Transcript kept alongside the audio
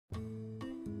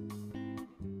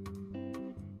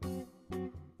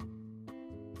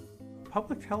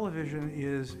Public television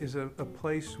is a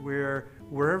place where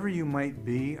wherever you might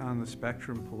be on the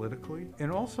spectrum politically, and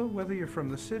also whether you're from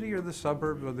the city or the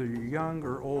suburbs, whether you're young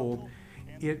or old,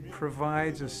 it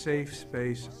provides a safe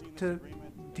space to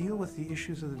deal with the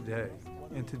issues of the day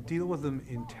and to deal with them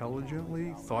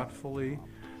intelligently, thoughtfully,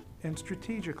 and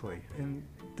strategically. And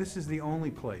this is the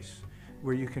only place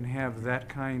where you can have that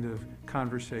kind of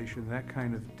conversation, that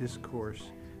kind of discourse,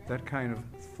 that kind of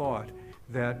thought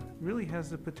that really has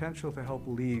the potential to help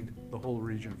lead the whole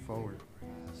region forward.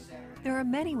 There are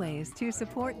many ways to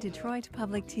support Detroit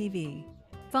Public TV.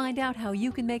 Find out how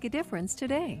you can make a difference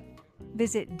today.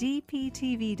 Visit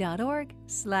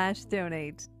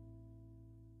dptv.org/donate.